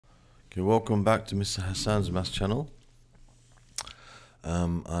Okay, welcome back to Mr. Hassan's Maths channel.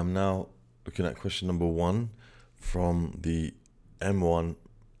 I'm now looking at question number 1 from the M1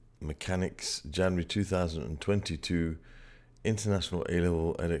 Mechanics January 2022 International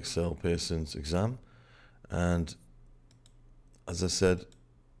A-Level Edexcel Pearson's exam. And as I said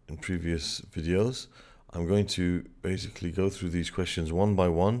in previous videos, I'm going to basically go through these questions one by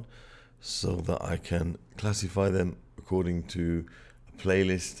one so that I can classify them according to a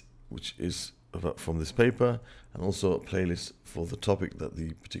playlist which is from this paper, and also a playlist for the topic that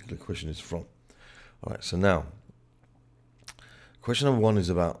the particular question is from. Alright, so now, question number 1 is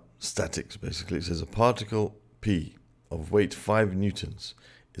about statics. Basically, it says a particle P of weight 5 newtons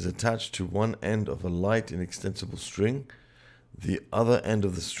is attached to one end of a light inextensible string. The other end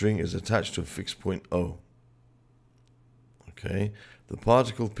of the string is attached to a fixed point O. Okay, the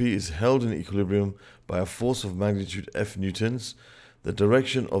particle P is held in equilibrium by a force of magnitude F newtons. The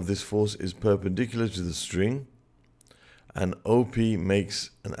direction of this force is perpendicular to the string, and OP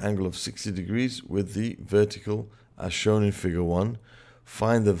makes an angle of 60 degrees with the vertical as shown in figure 1.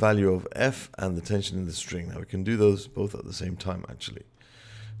 Find the value of F and the tension in the string. Now we can do those both at the same time actually.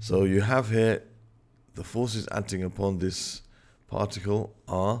 So you have here the forces acting upon this particle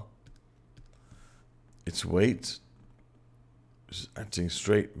are its weight, which is acting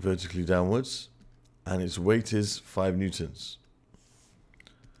straight vertically downwards, and its weight is 5 newtons.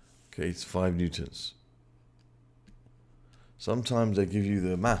 Okay, it's 5 newtons. Sometimes they give you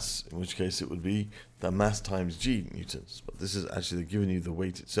the mass, in which case it would be the mass times g newtons, but this is actually giving you the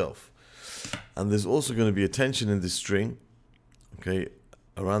weight itself. And there's also going to be a tension in this string, okay,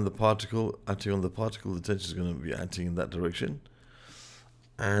 around the particle, acting on the particle. The tension is going to be acting in that direction,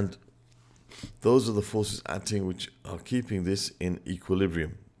 and those are the forces acting which are keeping this in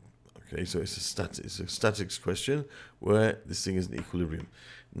equilibrium. Okay, so it's a statics question where this thing is in equilibrium.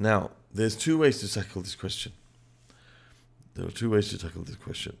 Now, there's two ways to tackle this question. There are two ways to tackle this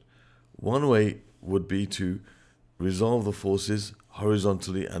question. One way would be to resolve the forces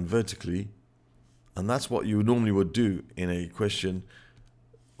horizontally and vertically, and that's what you normally would do in a question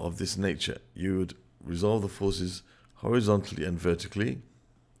of this nature. You would resolve the forces horizontally and vertically,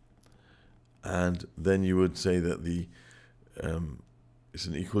 and then you would say that the it's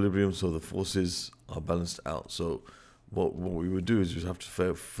an equilibrium, so the forces are balanced out. So what we would do is we have to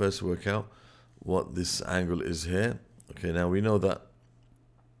first work out what this angle is here. Okay, now we know that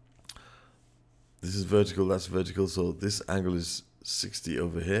this is vertical, that's vertical, so this angle is 60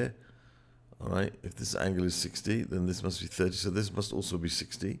 over here. Alright, if this angle is 60, then this must be 30, so this must also be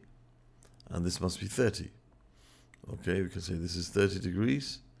 60, and this must be 30. Okay, we can say this is 30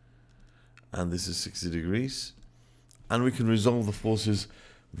 degrees, and this is 60 degrees, and we can resolve the forces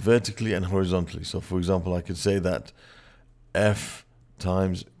vertically and horizontally. So for example, I could say that F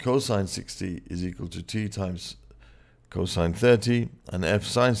times cosine 60 is equal to T times cosine 30, and F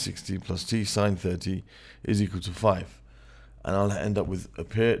sine 60 plus T sine 30 is equal to 5. And I'll end up with a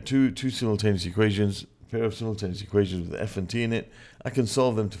two simultaneous equations, a pair of simultaneous equations with F and T in it. I can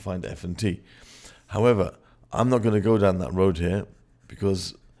solve them to find F and T. However, I'm not going to go down that road here,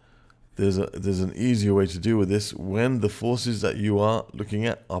 because there's an easier way to deal with this when the forces that you are looking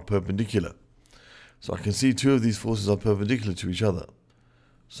at are perpendicular. So I can see two of these forces are perpendicular to each other.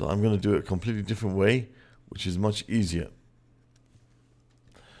 So I'm going to do it a completely different way, which is much easier.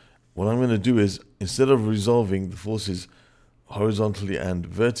 What I'm going to do is, instead of resolving the forces horizontally and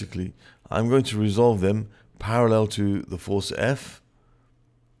vertically, I'm going to resolve them parallel to the force F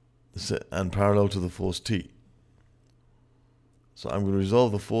and parallel to the force T. So I'm going to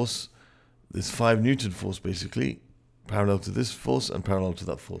resolve the force, this 5 Newton force basically, parallel to this force and parallel to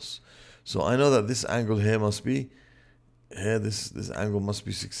that force. So I know that this angle here must be, this angle must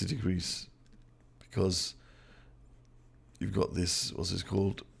be 60 degrees, because you've got this, what's this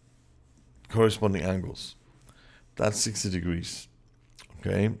called, corresponding angles. That's 60 degrees.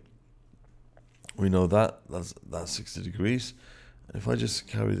 Okay, we know that that's 60 degrees. And if I just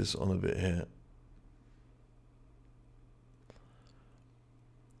carry this on a bit here,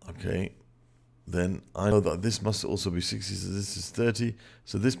 okay, then I know that this must also be 60, so this is 30.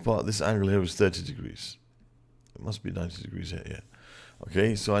 So this angle here is 30 degrees. It must be 90 degrees here, yeah.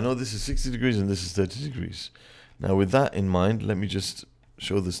 Okay, so I know this is 60 degrees and this is 30 degrees. Now with that in mind, let me just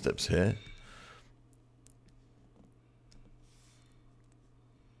show the steps here.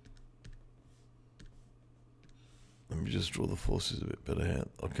 Let me just draw the forces a bit better here.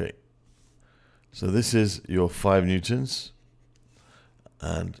 Okay, so this is your 5 newtons,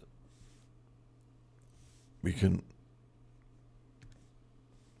 and we can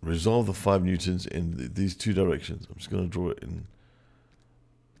resolve the 5 newtons in these two directions. I'm just going to draw it in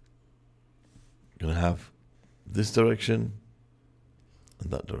going to have this direction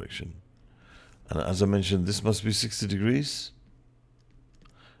and that direction. And as I mentioned, this must be 60 degrees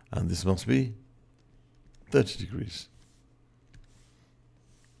and this must be 30 degrees.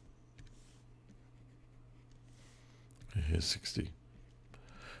 Okay, here's 60.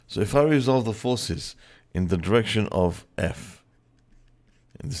 So if I resolve the forces in the direction of F,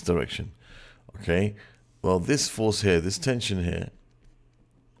 in this direction, okay, well, this force here, this tension here,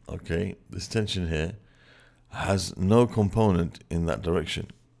 okay, this tension here has no component in that direction.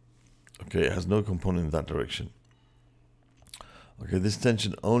 Okay, it has no component in that direction. Okay, this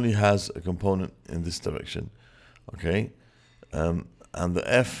tension only has a component in this direction. Okay, and the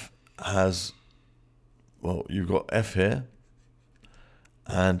F has, well, you've got F here,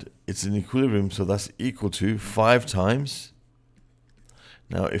 and it's in equilibrium, so that's equal to 5 times.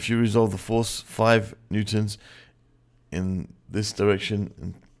 Now, if you resolve the force 5 newtons in this direction,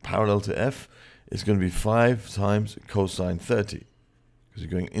 in parallel to F, it's going to be 5 times cosine 30, because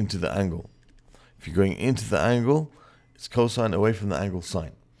you're going into the angle. If you're going into the angle, it's cosine away from the angle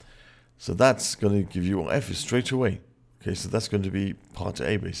sine. So that's going to give you, well, F is straight away. Okay, so that's going to be part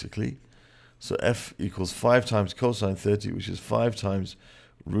A, basically. So F equals 5 times cosine 30, which is 5 times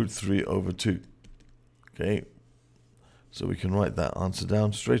root 3 over 2. Okay, so we can write that answer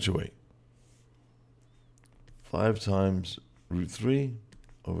down straight away. 5 times root 3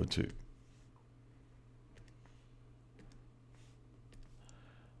 over 2.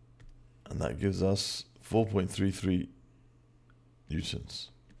 And that gives us 4.33 newtons.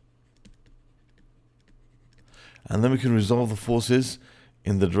 And then we can resolve the forces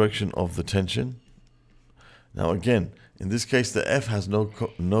in the direction of the tension. Now again, in this case, the F has no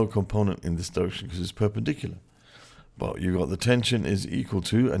component in this direction because it's perpendicular. But you got the tension is equal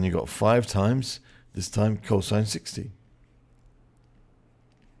to, and you got 5 times, this time cosine 60.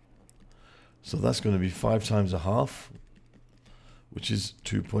 So that's going to be 5 times a half, which is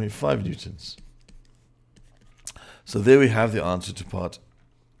 2.5 newtons. So there we have the answer to part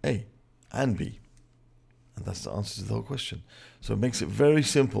A and B. And that's the answer to the whole question. So it makes it very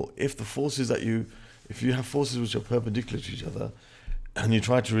simple. If the forces that if you have forces which are perpendicular to each other, and you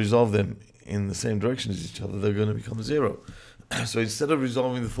try to resolve them in the same direction as each other, they're going to become 0. So instead of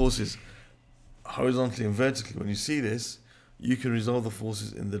resolving the forces horizontally and vertically, when you see this, you can resolve the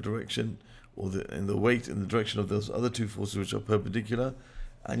forces in the direction, or in the weight in the direction of those other 2 forces which are perpendicular,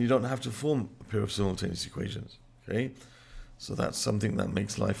 and you don't have to form a pair of simultaneous equations. Okay, so that's something that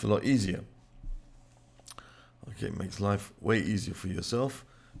makes life a lot easier. Okay, it makes life way easier for yourself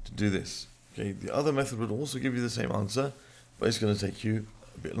to do this. Okay, the other method would also give you the same answer, but it's going to take you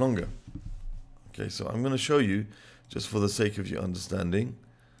a bit longer. Okay, so I'm going to show you, just for the sake of your understanding,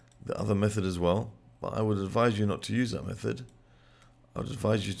 the other method as well, but I would advise you not to use that method. I would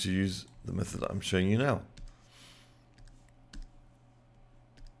advise you to use the method that I'm showing you now.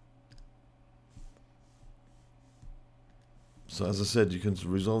 So as I said, you can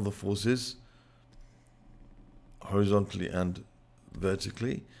resolve the forces horizontally and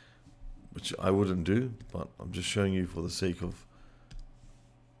vertically, which I wouldn't do, but I'm just showing you for the sake of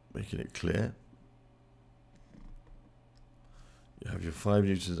making it clear. You have your 5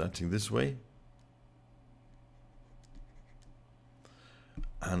 newtons acting this way.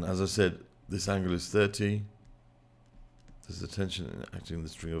 And as I said, this angle is 30. There's the tension acting in the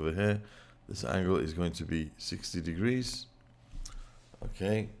string over here. This angle is going to be 60 degrees.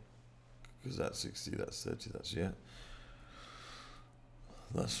 Okay, because that's 60, that's 30, that's, yeah.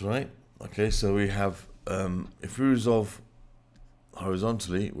 That's right. Okay, so we have, if we resolve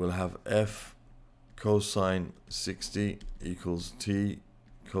horizontally, we'll have F cosine 60 equals T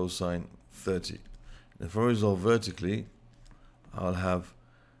cosine 30. And if I resolve vertically, I'll have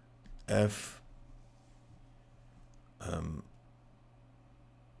F, I'll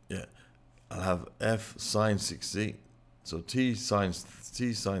have F sine 60, so T sine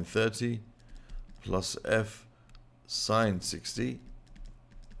 30 plus F sine 60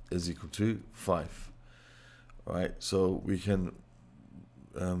 is equal to 5. All right, so we can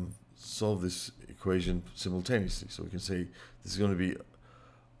solve this equation simultaneously. So we can say this is going to be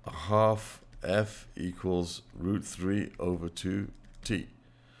a half F equals root 3 over 2 T.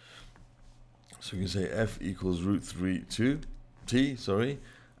 So we can say F equals root 3 2 T, sorry,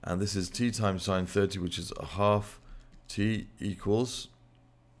 and this is T times sine 30, which is a half T equals,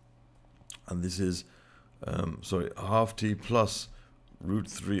 and this is, a half T plus root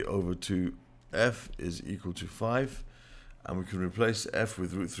 3 over 2 F is equal to 5, and we can replace F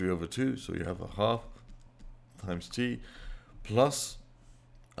with root 3 over 2, so you have a half times T plus,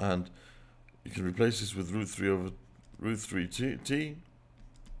 and you can replace this with root 3 over root 3 T,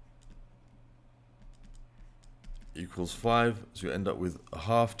 equals 5. So you end up with a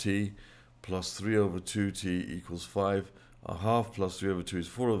half t plus 3 over 2t equals 5. A half plus 3 over 2 is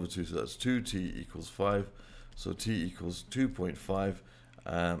 4 over 2, so that's 2t equals 5. So t equals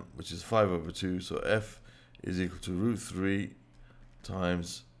 2.5, which is 5 over 2. So f is equal to root 3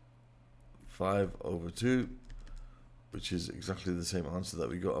 times 5 over 2, which is exactly the same answer that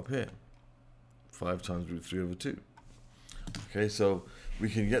we got up here. 5 times root 3 over 2. Okay, so we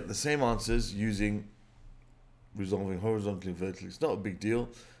can get the same answers using resolving horizontally and vertically. It's not a big deal,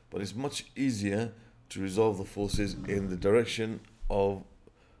 but it's much easier to resolve the forces in the direction of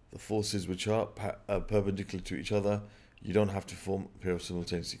the forces which are perpendicular to each other. You don't have to form a pair of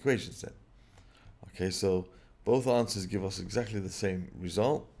simultaneous equations then. Okay, so both answers give us exactly the same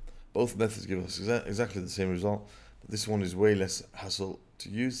result. Both methods give us exactly the same result, but this one is way less hassle to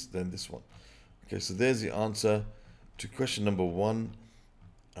use than this one. Okay, so there's the answer to question number 1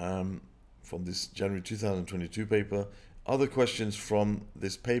 from this January 2022 paper. Other questions from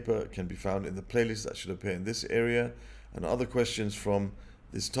this paper can be found in the playlist that should appear in this area, and other questions from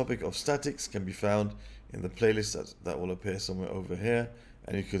this topic of statics can be found in the playlist that will appear somewhere over here,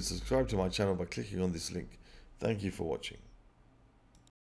 and you can subscribe to my channel by clicking on this link. Thank you for watching.